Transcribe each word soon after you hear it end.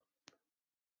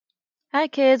Hi,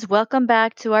 kids. Welcome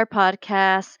back to our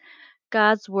podcast,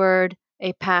 God's Word,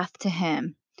 A Path to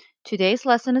Him. Today's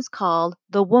lesson is called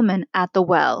The Woman at the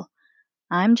Well.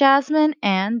 I'm Jasmine,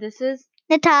 and this is.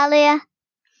 Natalia.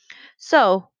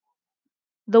 So,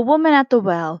 the woman at the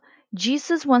well.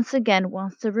 Jesus once again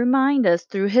wants to remind us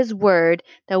through His Word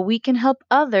that we can help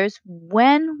others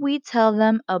when we tell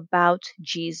them about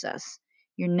Jesus.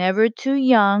 You're never too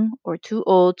young or too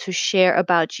old to share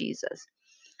about Jesus.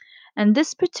 And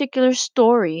this particular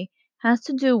story has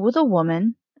to do with a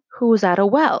woman who was at a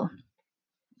well.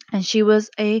 And she was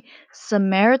a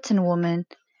Samaritan woman.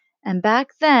 And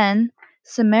back then,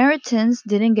 Samaritans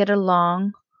didn't get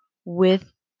along with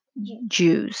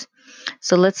Jews.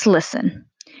 So let's listen.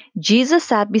 Jesus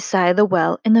sat beside the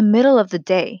well in the middle of the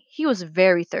day. He was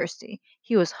very thirsty.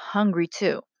 He was hungry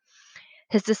too.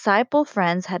 His disciple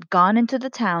friends had gone into the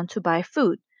town to buy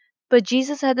food, but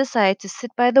Jesus had decided to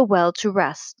sit by the well to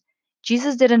rest.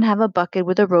 Jesus didn't have a bucket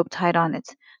with a rope tied on it,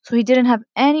 so he didn't have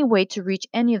any way to reach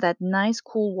any of that nice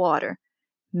cool water.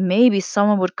 Maybe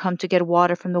someone would come to get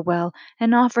water from the well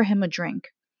and offer him a drink.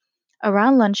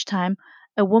 Around lunchtime,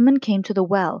 a woman came to the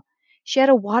well. She had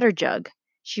a water jug.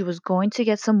 She was going to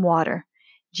get some water.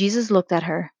 Jesus looked at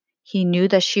her. He knew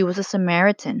that she was a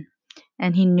Samaritan,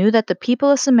 and he knew that the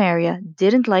people of Samaria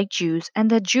didn't like Jews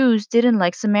and that Jews didn't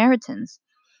like Samaritans.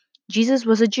 Jesus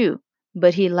was a Jew,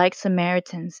 but he liked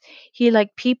Samaritans. He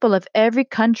liked people of every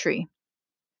country.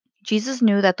 Jesus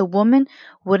knew that the woman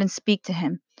wouldn't speak to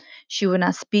him. She would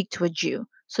not speak to a Jew.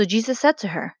 So Jesus said to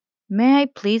her, "May I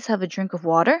please have a drink of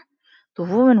water?" The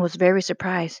woman was very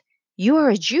surprised. "You are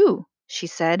a Jew," she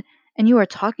said, "and you are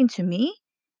talking to me?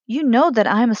 You know that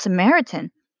I am a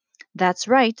Samaritan." "That's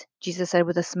right," Jesus said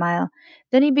with a smile.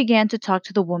 Then he began to talk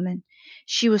to the woman.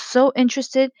 She was so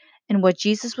interested in what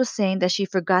Jesus was saying that she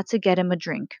forgot to get him a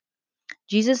drink.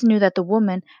 Jesus knew that the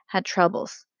woman had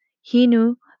troubles. He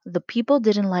knew the people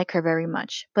didn't like her very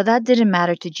much, but that didn't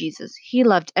matter to Jesus. He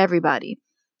loved everybody.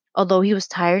 Although he was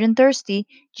tired and thirsty,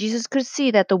 Jesus could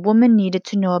see that the woman needed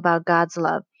to know about God's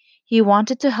love. He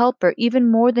wanted to help her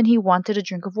even more than he wanted a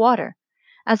drink of water.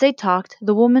 As they talked,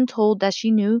 the woman told that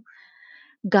she knew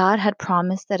God had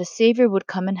promised that a Savior would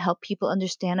come and help people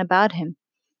understand about him.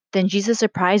 Then Jesus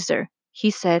surprised her.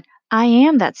 He said, "I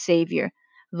am that Savior."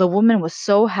 The woman was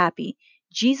so happy.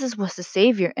 Jesus was the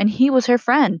Savior, and he was her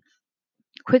friend.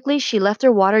 Quickly, she left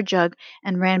her water jug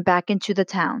and ran back into the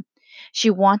town. She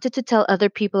wanted to tell other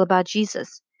people about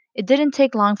Jesus. It didn't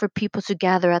take long for people to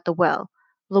gather at the well.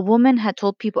 The woman had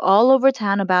told people all over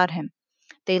town about him.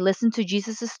 They listened to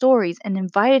Jesus' stories and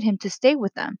invited him to stay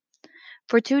with them.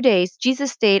 For 2 days,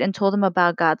 Jesus stayed and told them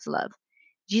about God's love.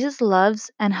 Jesus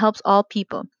loves and helps all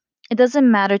people. It doesn't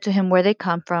matter to him where they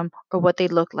come from or what they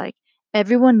look like.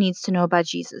 Everyone needs to know about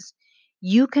Jesus.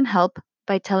 You can help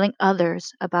by telling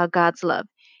others about God's love.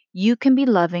 You can be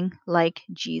loving like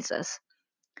Jesus.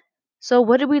 So,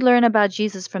 what did we learn about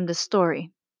Jesus from this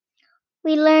story?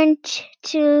 We learned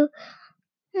to,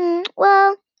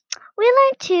 well, we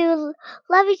learned to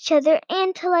love each other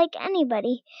and to like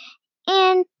anybody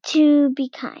and to be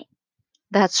kind.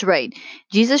 That's right.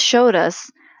 Jesus showed us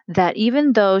that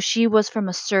even though she was from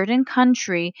a certain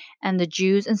country and the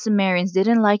Jews and Samaritans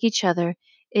didn't like each other,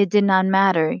 it did not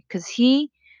matter because he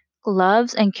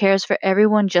loves and cares for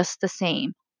everyone just the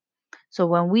same. So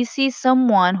when we see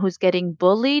someone who's getting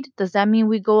bullied, does that mean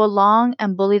we go along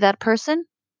and bully that person?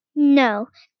 No,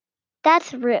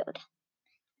 that's rude.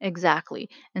 Exactly.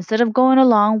 Instead of going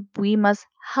along, we must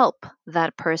help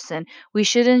that person. We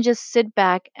shouldn't just sit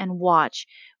back and watch.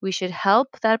 We should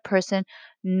help that person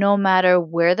no matter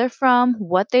where they're from,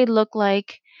 what they look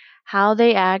like, how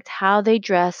they act, how they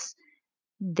dress.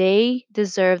 They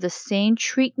deserve the same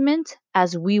treatment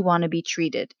as we want to be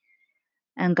treated.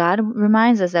 And God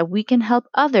reminds us that we can help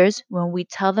others when we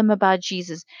tell them about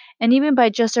Jesus. And even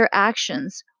by just our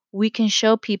actions, we can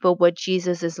show people what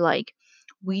Jesus is like.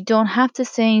 We don't have to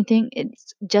say anything,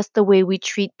 it's just the way we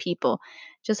treat people.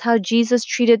 Just how Jesus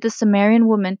treated the Samaritan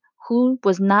woman who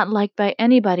was not liked by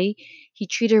anybody. He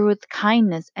treated her with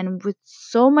kindness and with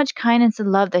so much kindness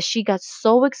and love that she got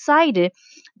so excited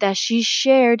that she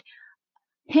shared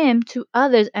him to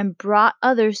others and brought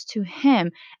others to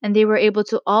him, and they were able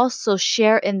to also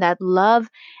share in that love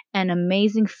and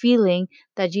amazing feeling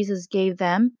that Jesus gave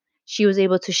them. She was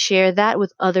able to share that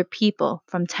with other people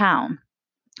from town.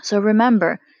 So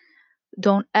remember,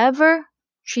 don't ever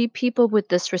treat people with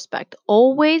disrespect.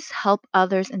 Always help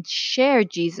others and share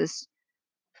Jesus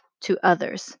to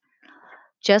others.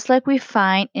 Just like we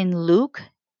find in Luke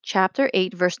chapter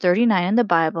 8 verse 39 in the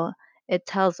Bible, it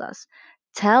tells us,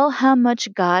 "Tell how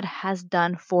much God has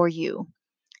done for you."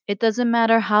 It doesn't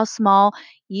matter how small,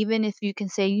 even if you can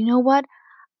say, you know what?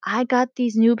 I got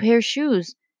these new pair of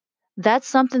shoes. That's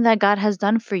something that God has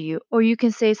done for you. Or you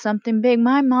can say something big.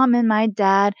 My mom and my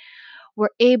dad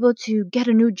were able to get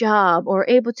a new job or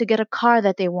able to get a car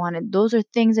that they wanted. Those are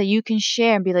things that you can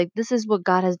share and be like, this is what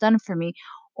God has done for me.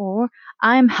 Or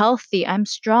I'm healthy, I'm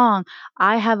strong,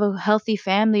 I have a healthy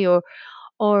family.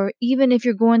 Or even if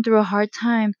you're going through a hard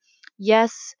time,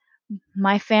 yes,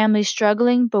 my family's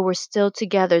struggling, but we're still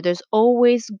together. There's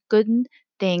always good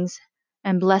things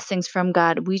and blessings from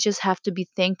God. We just have to be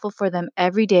thankful for them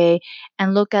every day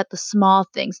and look at the small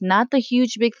things, not the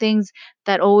huge, big things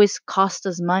that always cost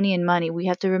us money and money. We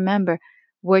have to remember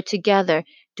we're together.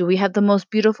 Do we have the most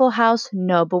beautiful house?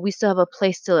 No, but we still have a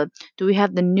place to live. Do we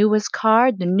have the newest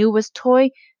car, the newest toy?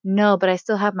 No, but I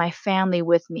still have my family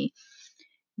with me.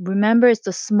 Remember, it's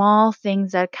the small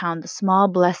things that count, the small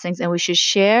blessings, and we should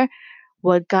share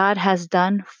what God has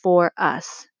done for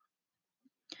us.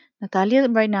 Natalia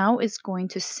right now is going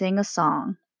to sing a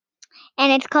song.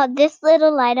 And it's called This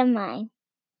Little Light of Mine.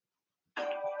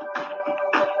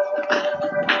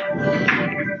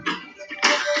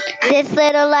 This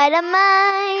little light of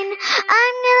mine,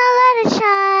 I'm gonna let it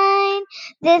shine.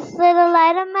 This little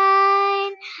light of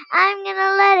mine, I'm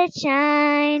gonna let it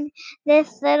shine.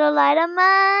 This little light of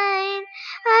mine,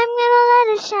 I'm gonna let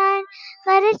it shine.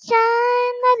 Let it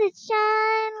shine, let it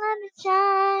shine, let it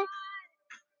shine.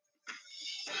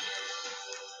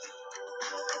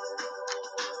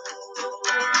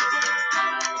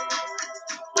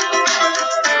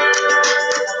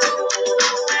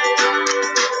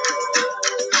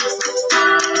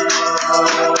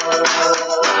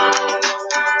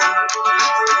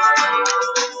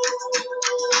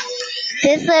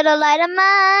 This little light of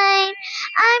mine,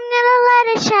 I'm gonna let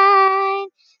it shine.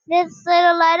 This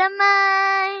little light of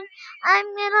mine, I'm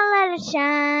gonna let it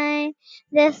shine.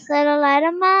 This little light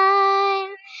of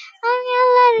mine, I'm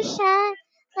gonna let it shine.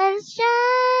 Let it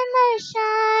shine, let it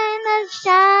shine, let it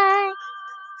shine.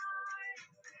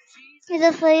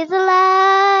 Jesus is the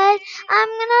light, I'm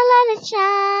gonna let it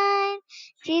shine.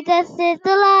 Jesus is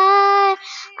the light,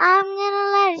 I'm gonna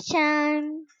let it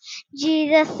shine.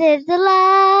 Jesus is the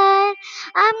light,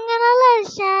 I'm gonna let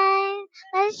it shine.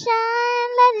 Let it shine,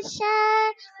 let it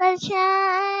shine, let it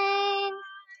shine.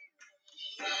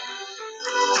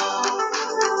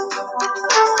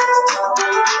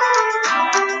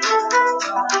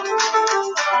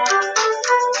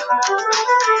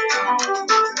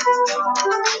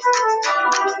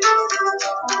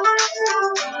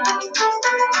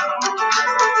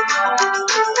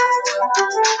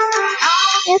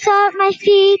 Lift up my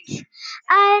feet, and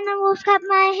I will clap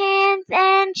my hands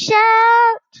and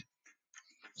shout,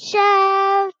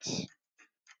 shout.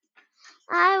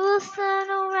 I will turn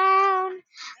around,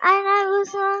 and I will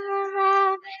turn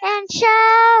around and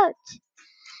shout,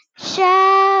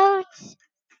 shout.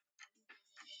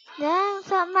 Then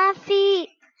lift up my feet,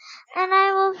 and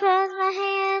I will press my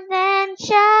hands and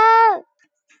shout,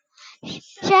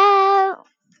 shout.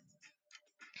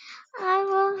 I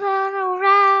will turn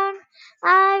around,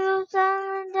 I will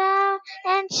turn down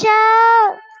and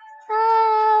shout,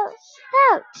 shout,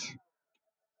 shout.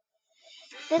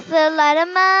 This little light of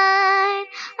mine,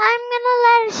 I'm gonna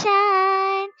let it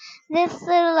shine. This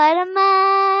little light of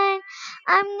mine,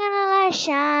 I'm gonna let it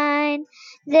shine.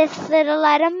 This little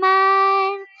light of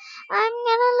mine, I'm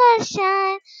gonna let it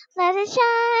shine. Let it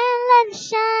shine, let it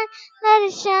shine, let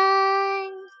it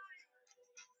shine.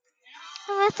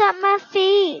 I lift up my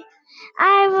feet,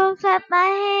 I will clap my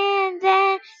hands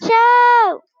and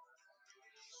shout,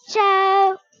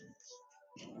 shout.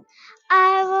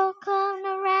 I will come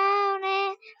around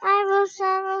and I will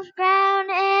stand the ground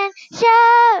and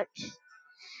shout,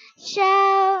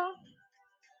 shout.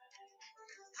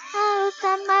 I lift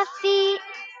up my feet,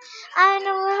 I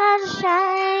know how to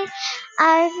shine.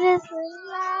 I just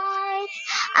light,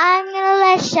 I'm gonna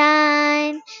let it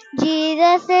shine.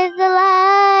 Jesus is the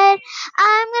light,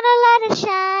 I'm gonna let it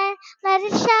shine. Let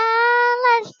it shine,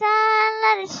 let it shine,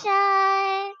 let it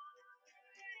shine.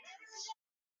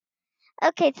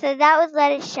 Okay, so that was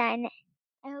Let It Shine.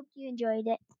 I hope you enjoyed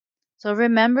it. So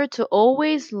remember to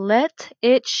always let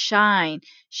it shine.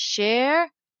 Share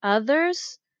to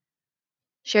others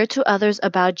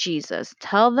about Jesus.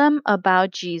 Tell them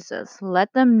about Jesus.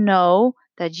 Let them know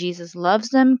that Jesus loves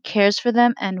them, cares for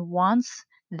them, and wants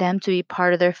them to be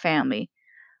part of their family.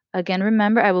 Again,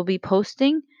 remember, I will be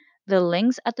posting the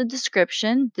links at the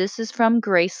description. This is from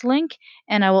GraceLink,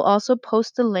 and I will also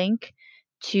post the link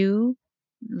to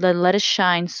the Let It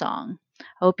Shine song. I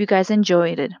hope you guys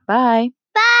enjoyed it. Bye.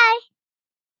 Bye.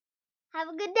 Have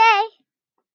a good day.